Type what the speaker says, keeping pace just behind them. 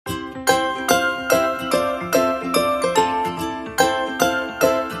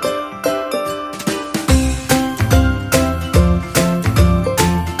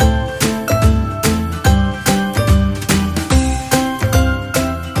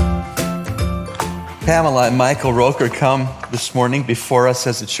Pamela and Micheal Roker come this morning before us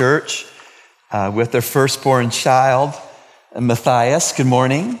as a church with their firstborn child, Matthias. Good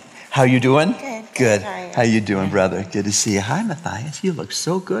morning. How you doing? Good. How you doing, brother? Good to see you. Hi, Matthias. You look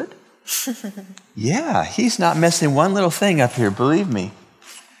so good. Yeah, he's not missing one little thing up here, believe me.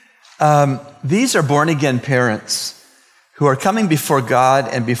 These are born-again parents who are coming before God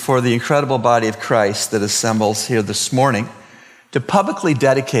and before the incredible body of Christ that assembles here this morning to publicly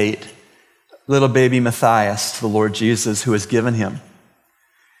dedicate little baby Matthias to the Lord Jesus who has given him.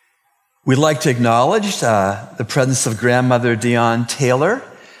 We'd like to acknowledge the presence of grandmother Dion Taylor.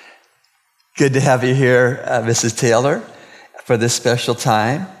 Good to have you here, Mrs. Taylor, for this special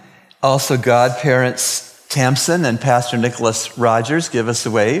time. Also, godparents Tamsin and Pastor Nicholas Rogers, give us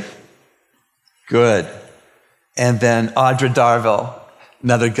a wave. Good. And then Audra Darville,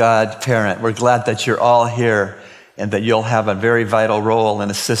 another godparent. We're glad that you're all here and that you'll have a very vital role in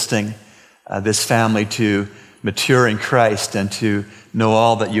assisting this family to mature in Christ and to know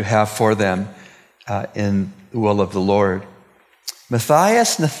all that you have for them in the will of the Lord.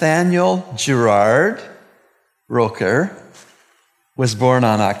 Matthias Nathaniel Gerard Roker was born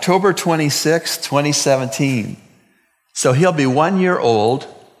on October 26, 2017. So he'll be 1 year old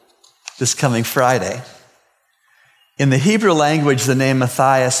this coming Friday. In the Hebrew language, the name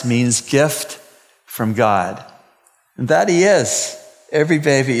Matthias means gift from God. And that he is. Every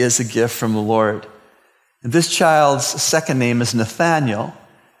baby is a gift from the Lord. And this child's second name is Nathaniel,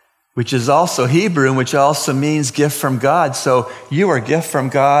 which is also Hebrew and which also means gift from God. So you are gift from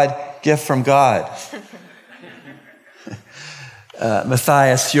God, gift from God.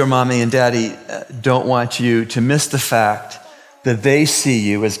 Matthias, your mommy and daddy don't want you to miss the fact that they see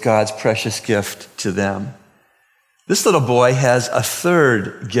you as God's precious gift to them. This little boy has a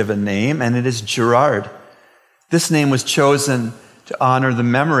third given name, and it is Gerard. This name was chosen to honor the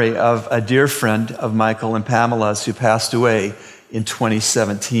memory of a dear friend of Micheal and Pamela's who passed away in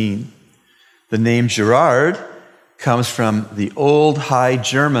 2017. The name Gerard comes from the old High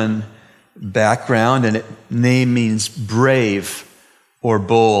German background, and name means brave or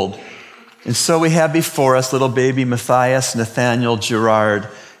bold. And so we have before us little baby Matthias Nathaniel Gerard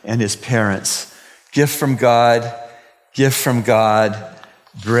and his parents. Gift from God,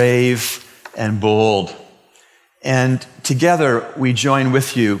 brave and bold. And together we join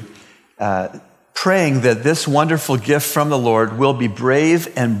with you praying that this wonderful gift from the Lord will be brave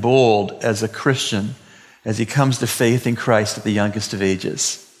and bold as a Christian as he comes to faith in Christ at the youngest of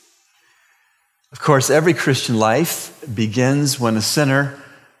ages. Of course, every Christian life begins when a sinner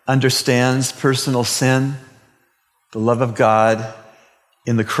understands personal sin, the love of God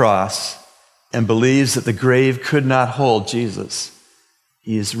in the cross, and believes that the grave could not hold Jesus.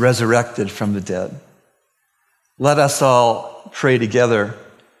 He is resurrected from the dead. Let us all pray together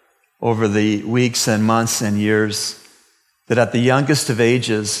over the weeks and months and years that at the youngest of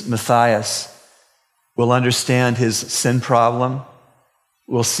ages, Matthias will understand his sin problem,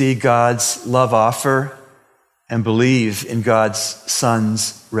 will see God's love offer, and believe in God's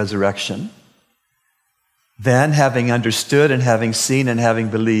Son's resurrection. Then, having understood and having seen and having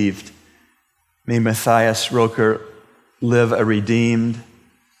believed, may Matthias Roker live a redeemed,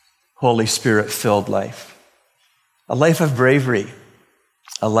 Holy Spirit-filled life. A life of bravery,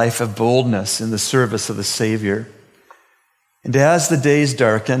 a life of boldness in the service of the Savior. And as the days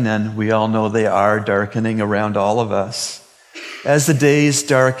darken, and we all know they are darkening around all of us, as the days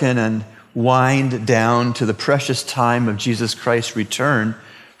darken and wind down to the precious time of Jesus Christ's return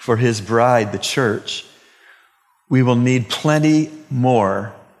for his bride, the church, we will need plenty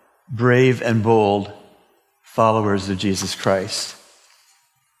more brave and bold followers of Jesus Christ.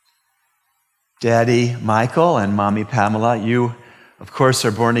 Daddy Micheal and Mommy Pamela, you, of course,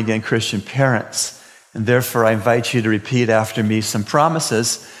 are born-again Christian parents, and therefore I invite you to repeat after me some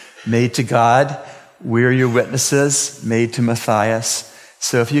promises made to God. We're your witnesses, made to Matthias.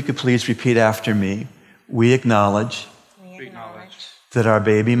 So if you could please repeat after me. We acknowledge that our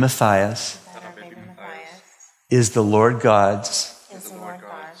baby Matthias is the Lord God's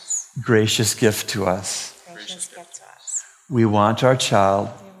gracious gift to us. We want our child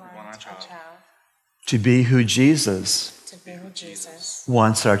to be who Jesus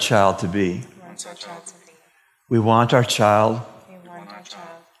wants our child to be. We want our child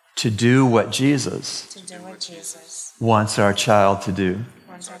to do what Jesus wants our child to do.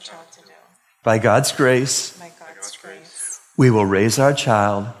 By God's grace, we will raise our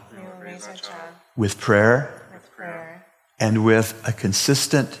child with prayer and with a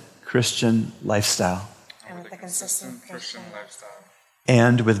consistent Christian lifestyle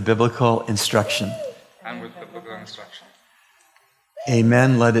and with biblical instruction.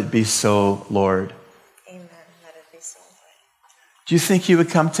 Amen. Let it be so, Lord. Do you think you would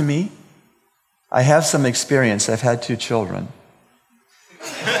come to me? I have some experience. I've had 2 children.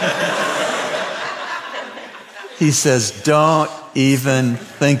 He says, don't even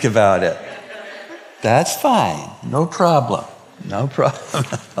think about it. That's fine. No problem. No problem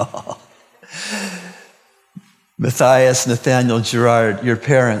at all. Matthias, Nathaniel, Gerard, your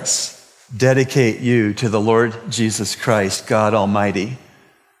parents dedicate you to the Lord Jesus Christ, God Almighty,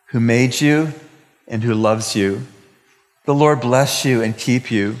 who made you and who loves you. The Lord bless you and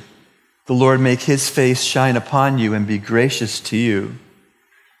keep you. The Lord make his face shine upon you and be gracious to you.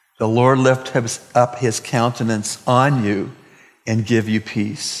 The Lord lift up his countenance on you and give you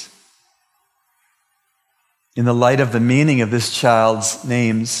peace. In the light of the meaning of this child's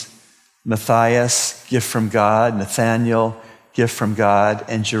names, Matthias, gift from God, Nathaniel, gift from God,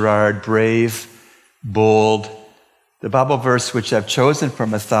 and Gerard, brave, bold. The Bible verse which I've chosen for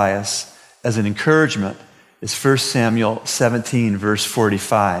Matthias as an encouragement is 1 Samuel 17, verse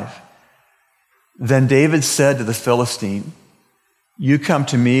 45. Then David said to the Philistine, you come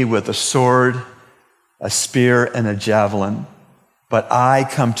to me with a sword, a spear, and a javelin, but I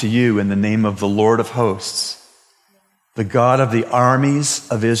come to you in the name of the Lord of hosts, the God of the armies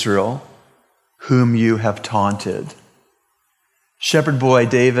of Israel, whom you have taunted. Shepherd boy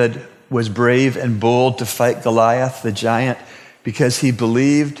David was brave and bold to fight Goliath, the giant, because he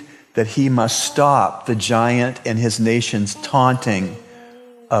believed that he must stop the giant and his nation's taunting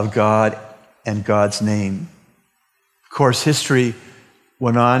of God and God's name. Of course, history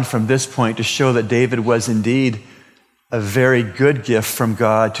went on from this point to show that David was indeed a very good gift from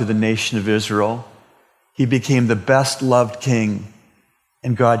God to the nation of Israel. He became the best loved king,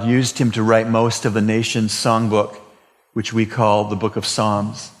 and God used him to write most of the nation's songbook, which we call the Book of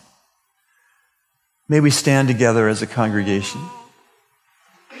Psalms. May we stand together as a congregation.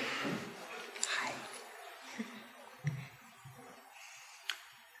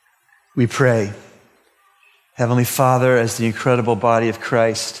 We pray. Heavenly Father, as the incredible body of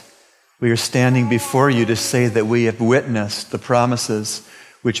Christ, we are standing before you to say that we have witnessed the promises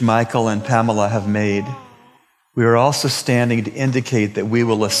which Micheal and Pamela have made. We are also standing to indicate that we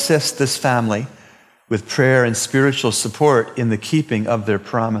will assist this family with prayer and spiritual support in the keeping of their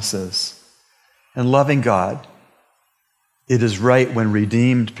promises. And loving God, it is right when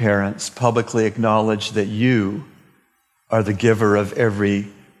redeemed parents publicly acknowledge that you are the giver of every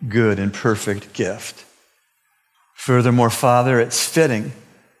good and perfect gift. Furthermore, Father, it's fitting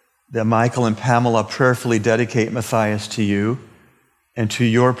that Micheal and Pamela prayerfully dedicate Matthias to you and to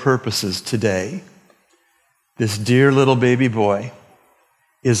your purposes today. This dear little baby boy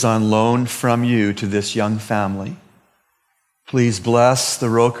is on loan from you to this young family. Please bless the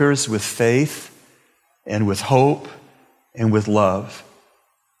Rokers with faith and with hope and with love.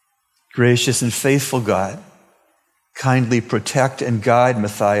 Gracious and faithful God, kindly protect and guide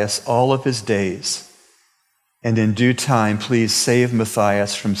Matthias all of his days. And in due time, please save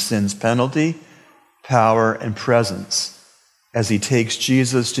Matthias from sin's penalty, power, and presence as he takes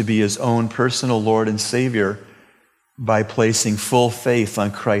Jesus to be his own personal Lord and Savior by placing full faith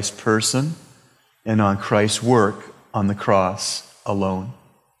on Christ's person and on Christ's work on the cross alone.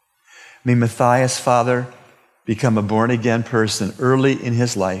 May Matthias, Father, become a born-again person early in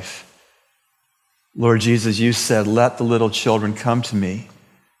his life. Lord Jesus, you said, let the little children come to me,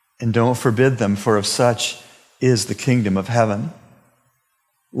 and don't forbid them, for of such is the kingdom of heaven.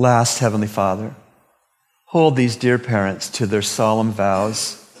 Last, Heavenly Father, hold these dear parents to their solemn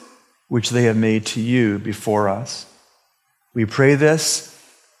vows, which they have made to you before us. We pray this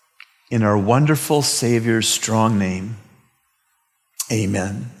in our wonderful Savior's strong name.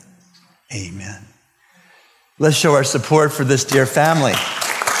 Amen. Amen. Let's show our support for this dear family.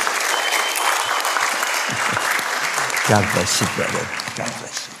 God bless you, brother. God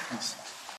bless you.